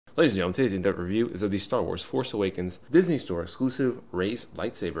Ladies and gentlemen, today's in-depth review is of the Star Wars Force Awakens Disney Store exclusive Rey's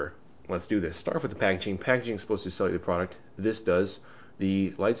lightsaber. Let's do this. Start off with the packaging. Packaging is supposed to sell you the product. This does.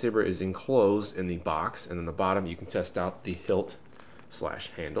 The lightsaber is enclosed in the box, and then the bottom you can test out the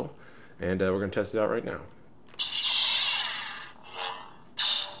hilt/handle. And we're going to test it out right now.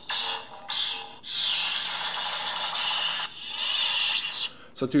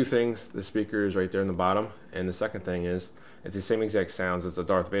 So two things, the speaker is right there in the bottom, and the second thing is it's the same exact sounds as the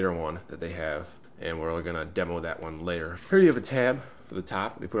Darth Vader one that they have, and we're going to demo that one later. Here you have a tab for the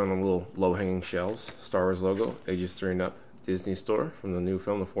top. They put on the little low-hanging shelves, Star Wars logo, ages 3 and up, Disney Store from the new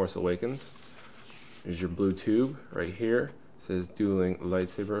film, The Force Awakens. There's your blue tube right here. It says dueling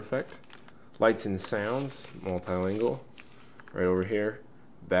lightsaber effect. Lights and sounds, multilingual. Right over here,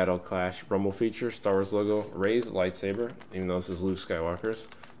 Battle Clash Rumble feature, Star Wars logo, Rey's lightsaber, even though this is Luke Skywalker's.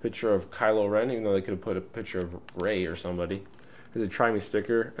 Picture of Kylo Ren, even though they could have put a picture of Rey or somebody. There's a Try Me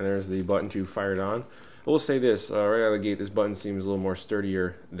sticker, and there's the button to fire it on. I will say this, right out of the gate, this button seems a little more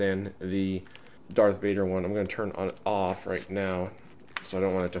sturdier than the Darth Vader one. I'm going to turn it off right now, so I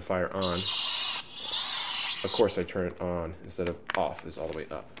don't want it to fire on. Of course I turn it on instead of off, is all the way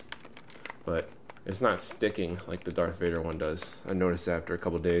up. But it's not sticking like the Darth Vader one does. I noticed after a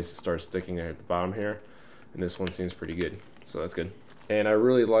couple of days it starts sticking there at the bottom here, and this one seems pretty good, so that's good. And I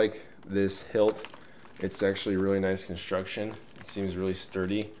really like this hilt. It's actually really nice construction. It seems really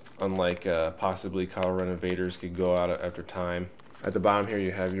sturdy, unlike possibly Kylo Ren and Vader's could go out after time. At the bottom here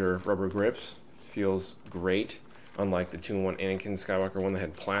you have your rubber grips. Feels great, unlike the 2-in-1 Anakin Skywalker one that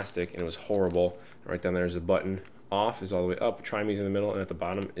had plastic and it was horrible. Right down there is a button. Off is all the way up, Try Me's in the middle, and at the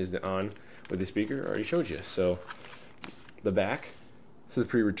bottom is the on with the speaker. I already showed you. So the back, this is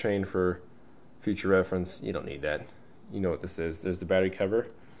pre-retained for future reference. You don't need that. You know what this is. There's the battery cover,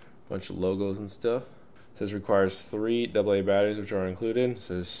 bunch of logos and stuff. It says requires 3 AA batteries, which are included. It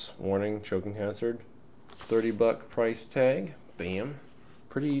says warning, choking hazard. $30 price tag. Bam.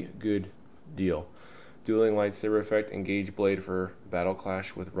 Pretty good deal. Dueling lightsaber effect, engage blade for battle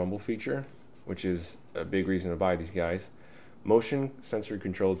clash with rumble feature, which is a big reason to buy these guys. Motion sensory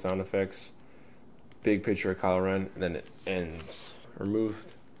controlled sound effects. Big picture of Kylo Ren, and then it ends.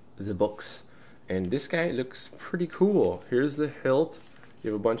 Removed the books. And this guy looks pretty cool. Here's the hilt.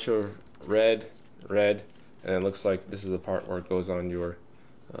 You have a bunch of red, and it looks like this is the part where it goes on your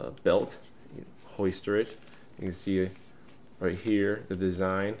belt. You hoister it. You can see right here the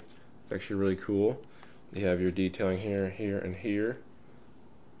design. It's actually really cool. You have your detailing here, here, and here.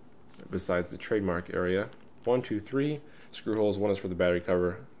 Besides the trademark area. 1, 2, 3 screw holes. One is for the battery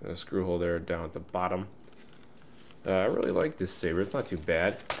cover. A screw hole there down at the bottom. I really like this saber. It's not too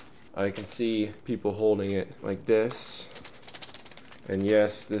bad. I can see people holding it like this. And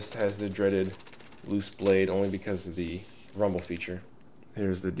yes, this has the dreaded loose blade only because of the rumble feature.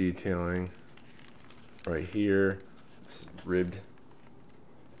 Here's the detailing right here. This ribbed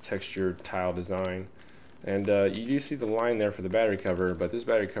textured tile design. And you do see the line there for the battery cover, but this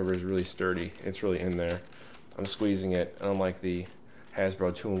battery cover is really sturdy. It's really in there. I'm squeezing it. Unlike the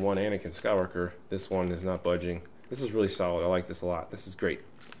Hasbro 2-in-1 Anakin Skywalker, this one is not budging. This is really solid. I like this a lot. This is great.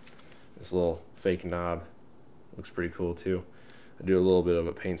 This little fake knob looks pretty cool too. I do a little bit of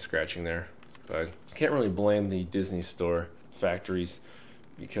a paint scratching there, but I can't really blame the Disney Store factories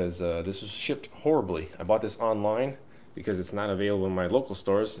because this was shipped horribly. I bought this online because it's not available in my local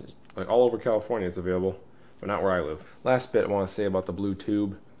stores. Like all over California it's available, but not where I live. Last bit I want to say about the blue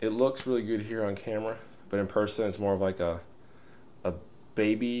tube. It looks really good here on camera, but in person it's more of like a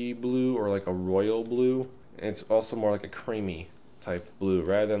baby blue or like a royal blue. And it's also more like a creamy type blue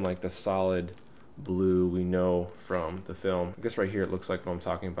rather than like the solid blue we know from the film. I guess right here it looks like what I'm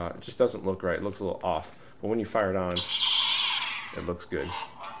talking about. It just doesn't look right. It looks a little off. But when you fire it on, it looks good.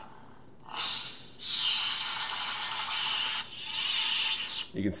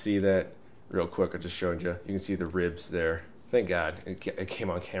 You can see that real quick. I just showed you. You can see the ribs there. Thank God it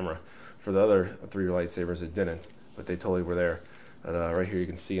came on camera. For the other 3 lightsabers it didn't, but they totally were there. And right here you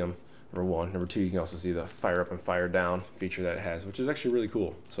can see them. Number 1. Number 2, you can also see the fire up and fire down feature that it has, which is actually really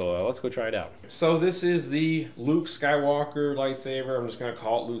cool. So let's go try it out. So this is the Luke Skywalker lightsaber. I'm just going to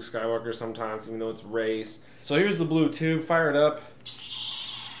call it Luke Skywalker sometimes, even though it's Rey's. So here's the blue tube. Fire it up.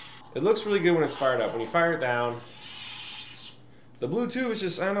 It looks really good when it's fired up. When you fire it down, the blue tube is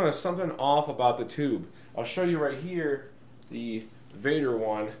just, I don't know, there's something off about the tube. I'll show you right here, the Vader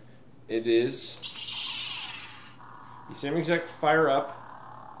one. It is the same exact fire up.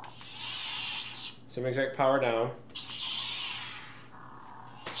 Same exact power down.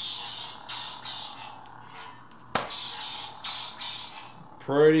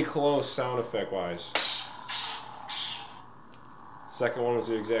 Pretty close sound effect wise. Second one was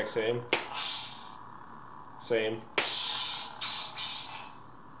the exact same. Same.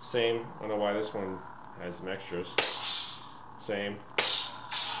 Same. I don't know why this one has some extras. Same.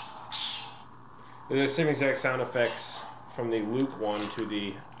 They're the same exact sound effects from the Luke one to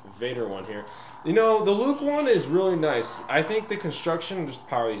the Vader one here. You know, the Luke one is really nice. I think the construction, just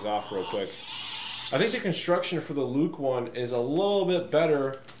power these off real quick. I think the construction for the Luke one is a little bit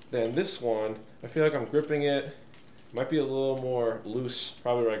better than this one. I feel like I'm gripping it. Might be a little more loose,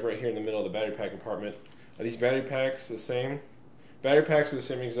 probably like right here in the middle of the battery pack compartment. Are these battery packs the same? Battery packs are the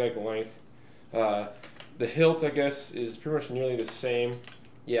same exact length. The hilt, I guess, is pretty much nearly the same.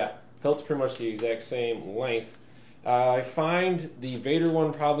 Yeah, hilt's pretty much the exact same length. I find the Vader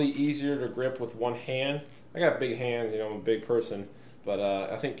one probably easier to grip with one hand. I got big hands, you know, I'm a big person. But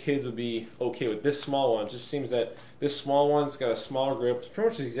I think kids would be okay with this small one. It just seems that this small one's got a smaller grip. It's pretty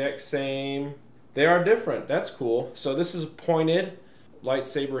much the exact same. They are different. That's cool. So this is a pointed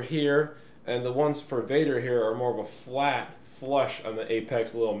lightsaber here, and the ones for Vader here are more of a flat flush on the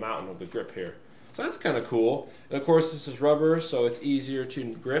apex, little mountain of the grip here. So that's kind of cool. And of course this is rubber, so it's easier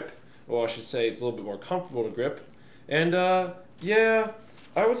to grip. Well, I should say it's a little bit more comfortable to grip. And yeah,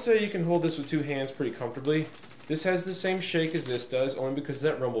 I would say you can hold this with two hands pretty comfortably. This has the same shake as this does, only because of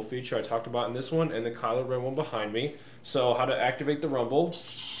that rumble feature I talked about in this one and the Kylo Ren one behind me. So how to activate the rumble.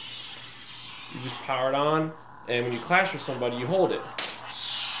 You just power it on, and when you clash with somebody, you hold it.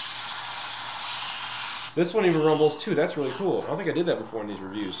 This one even rumbles too. That's really cool. I don't think I did that before in these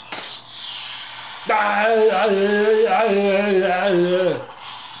reviews.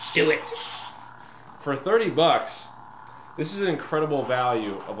 Do it. For 30 bucks, this is an incredible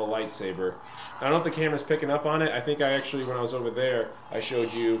value of a lightsaber. I don't know if the camera's picking up on it. I think I actually, when I was over there, I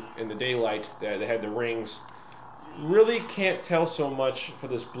showed you in the daylight that they had the rings. Really can't tell so much for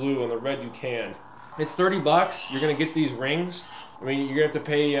this blue, and the red you can. It's 30 bucks. You're going to get these rings. I mean, you're going to have to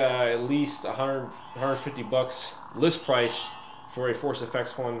pay at least 150 bucks list price for a Force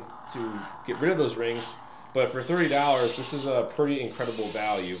Effects one to get rid of those rings. But for $30, this is a pretty incredible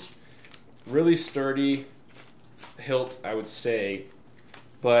value. Really sturdy hilt, I would say.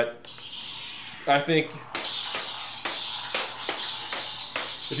 But I think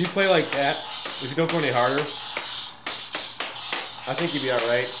if you play like that, if you don't go any harder, I think you'd be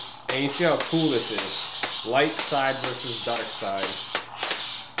alright. And you see how cool this is. Light side versus dark side.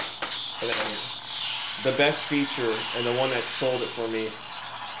 And then the best feature, and the one that sold it for me,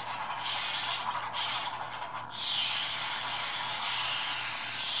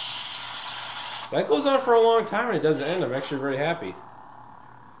 that goes on for a long time and it doesn't end. I'm actually very happy.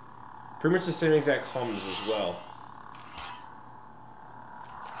 Pretty much the same exact hums as well.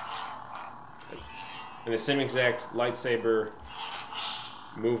 And the same exact lightsaber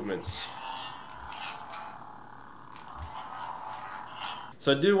movements.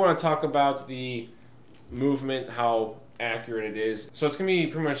 So I do want to talk about the movement, how accurate it is. So it's going to be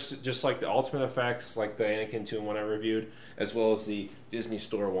pretty much just like the Ultimate effects, like the Anakin 2 and 1 I reviewed, as well as the Disney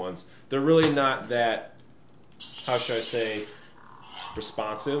Store ones. They're really not that, how should I say,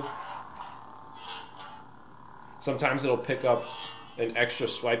 responsive. Sometimes it'll pick up an extra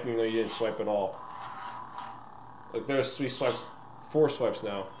swipe even though you didn't swipe at all. Like there's 3 swipes, 4 swipes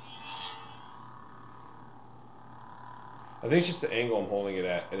now. I think it's just the angle I'm holding it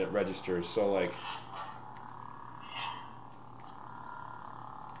at, and it registers. So like,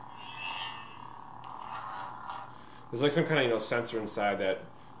 there's like some kind of, you know, sensor inside that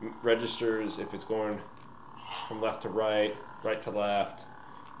registers if it's going from left to right, right to left,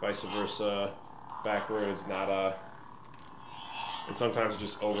 vice versa, backwards, nada. And sometimes it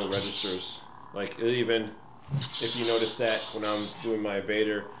just over registers. Like it even, if you notice that when I'm doing my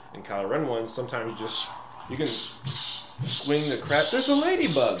Vader and Kylo Ren ones, sometimes just you can swing the crap. There's a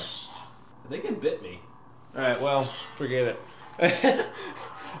ladybug. I think it bit me. Alright, well, forget it.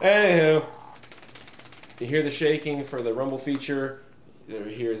 Anywho, you hear the shaking for the rumble feature.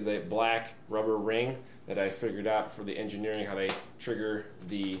 Here's the black rubber ring that I figured out for the engineering, how they trigger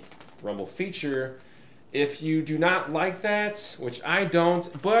the rumble feature. If you do not like that, which I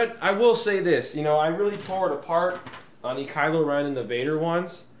don't, but I will say this, you know, I really tore it apart on the Kylo Ren and the Vader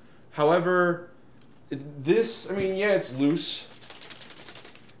ones. However, this, I mean, yeah, it's loose,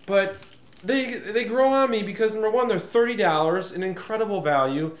 but they grow on me because, number one, they're $30, an incredible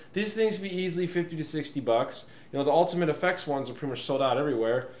value. These things would be easily 50 to 60 bucks. You know, the Ultimate Effects ones are pretty much sold out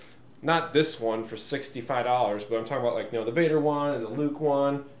everywhere. Not this one for $65, but I'm talking about, like, you know, the Vader one and the Luke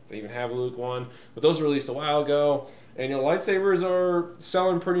one. They even have a Luke one, but those were released a while ago. And, you know, lightsabers are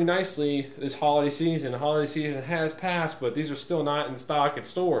selling pretty nicely this holiday season. The holiday season has passed, but these are still not in stock at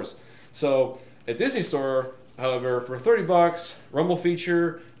stores. So at Disney Store, However, for 30 bucks, Rumble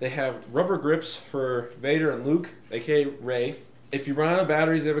feature, they have rubber grips for Vader and Luke, aka Rey. If you run out of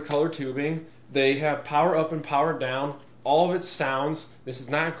batteries, they have a color tubing. They have power up and power down. All of its sounds. This is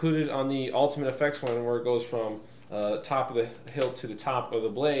not included on the Ultimate Effects one, where it goes from top of the hilt to the top of the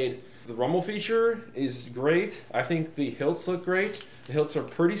blade. The rumble feature is great. I think the hilts look great. The hilts are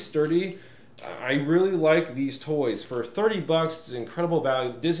pretty sturdy. I really like these toys. For 30 bucks, it's an incredible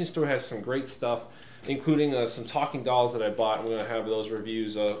value. The Disney Store has some great stuff, including some talking dolls that I bought. I'm going to have those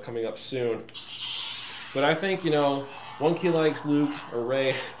reviews coming up soon. But I think, you know, one kid likes Luke or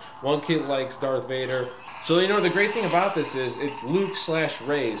Rey, one kid likes Darth Vader. So, you know, the great thing about this is it's Luke /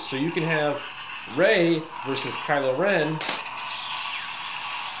 Rey. So you can have Rey versus Kylo Ren,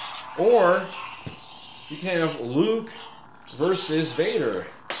 or you can have Luke versus Vader.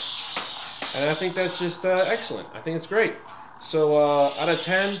 And I think that's just excellent. I think it's great. So out of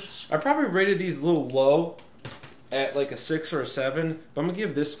 10, I probably rated these a little low at like a 6 or a 7, but I'm going to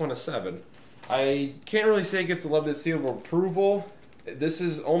give this one a 7. I can't really say it gets a love that seal of approval. This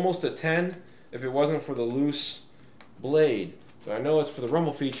is almost a 10 if it wasn't for the loose blade. So I know it's for the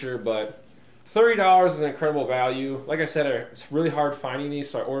rumble feature, but $30 is an incredible value. Like I said, it's really hard finding these,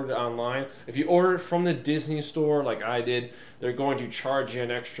 so I ordered it online. If you order it from the Disney Store like I did, they're going to charge you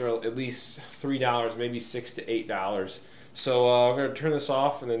an extra at least $3, maybe $6 to $8. So I'm going to turn this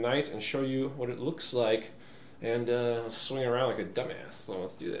off in the night and show you what it looks like, and swing around like a dumbass. So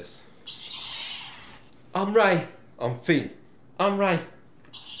let's do this. I'm right. I'm Finn. I'm right.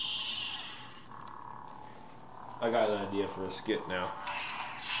 I got an idea for a skit now.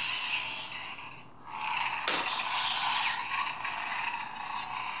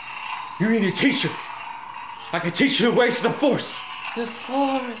 You need a teacher. I can teach you the ways of the Force. The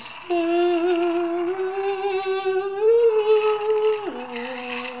Force.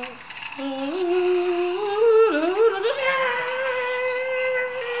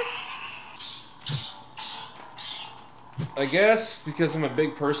 I guess because I'm a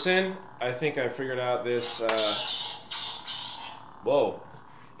big person, I think I figured out this. Whoa.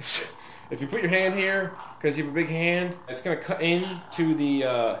 If you put your hand here, because you have a big hand, it's going to cut into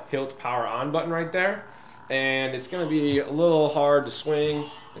the hilt power on button right there. And it's going to be a little hard to swing.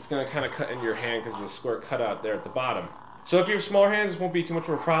 It's going to kind of cut into your hand because of the square cutout there at the bottom. So if you have smaller hands, this won't be too much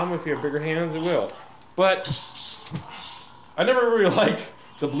of a problem. If you have bigger hands, it will. But I never really liked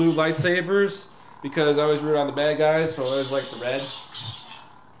the blue lightsabers because I always root on the bad guys, so I always liked the red.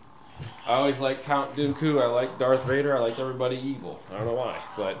 I always liked Count Dooku. I liked Darth Vader. I liked everybody evil. I don't know why,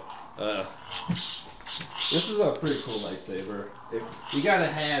 but this is a pretty cool lightsaber. You gotta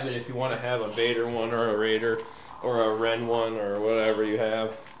have it if you want to have a Vader one or a Raider or a Ren one or whatever you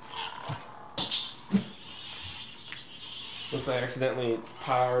have. Looks like I accidentally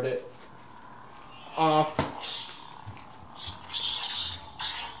powered it off.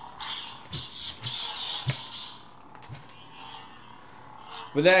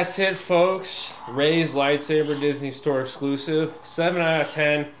 But that's it, folks. Rey's Lightsaber Disney Store exclusive. 7 out of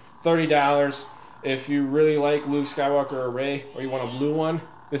 10, $30. If you really like Luke Skywalker or Rey, or you want a blue one,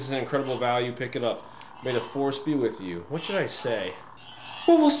 this is an incredible value. Pick it up. May the Force be with you. What should I say?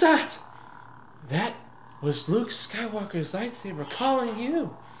 What was that? That was Luke Skywalker's lightsaber calling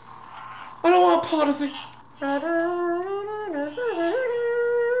you. I don't want part of it.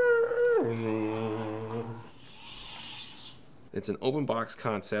 It's an open box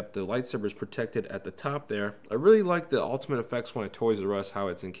concept. The lightsaber is protected at the top there. I really like the Ultimate Effects one at Toys R Us, how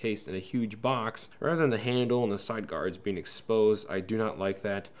it's encased in a huge box rather than the handle and the side guards being exposed. I do not like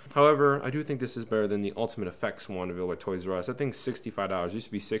that. However, I do think this is better than the Ultimate Effects one available at Toys R Us. I think $65. Used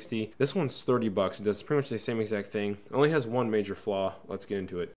to be $60. This one's $30. It does pretty much the same exact thing. It only has one major flaw. Let's get into it.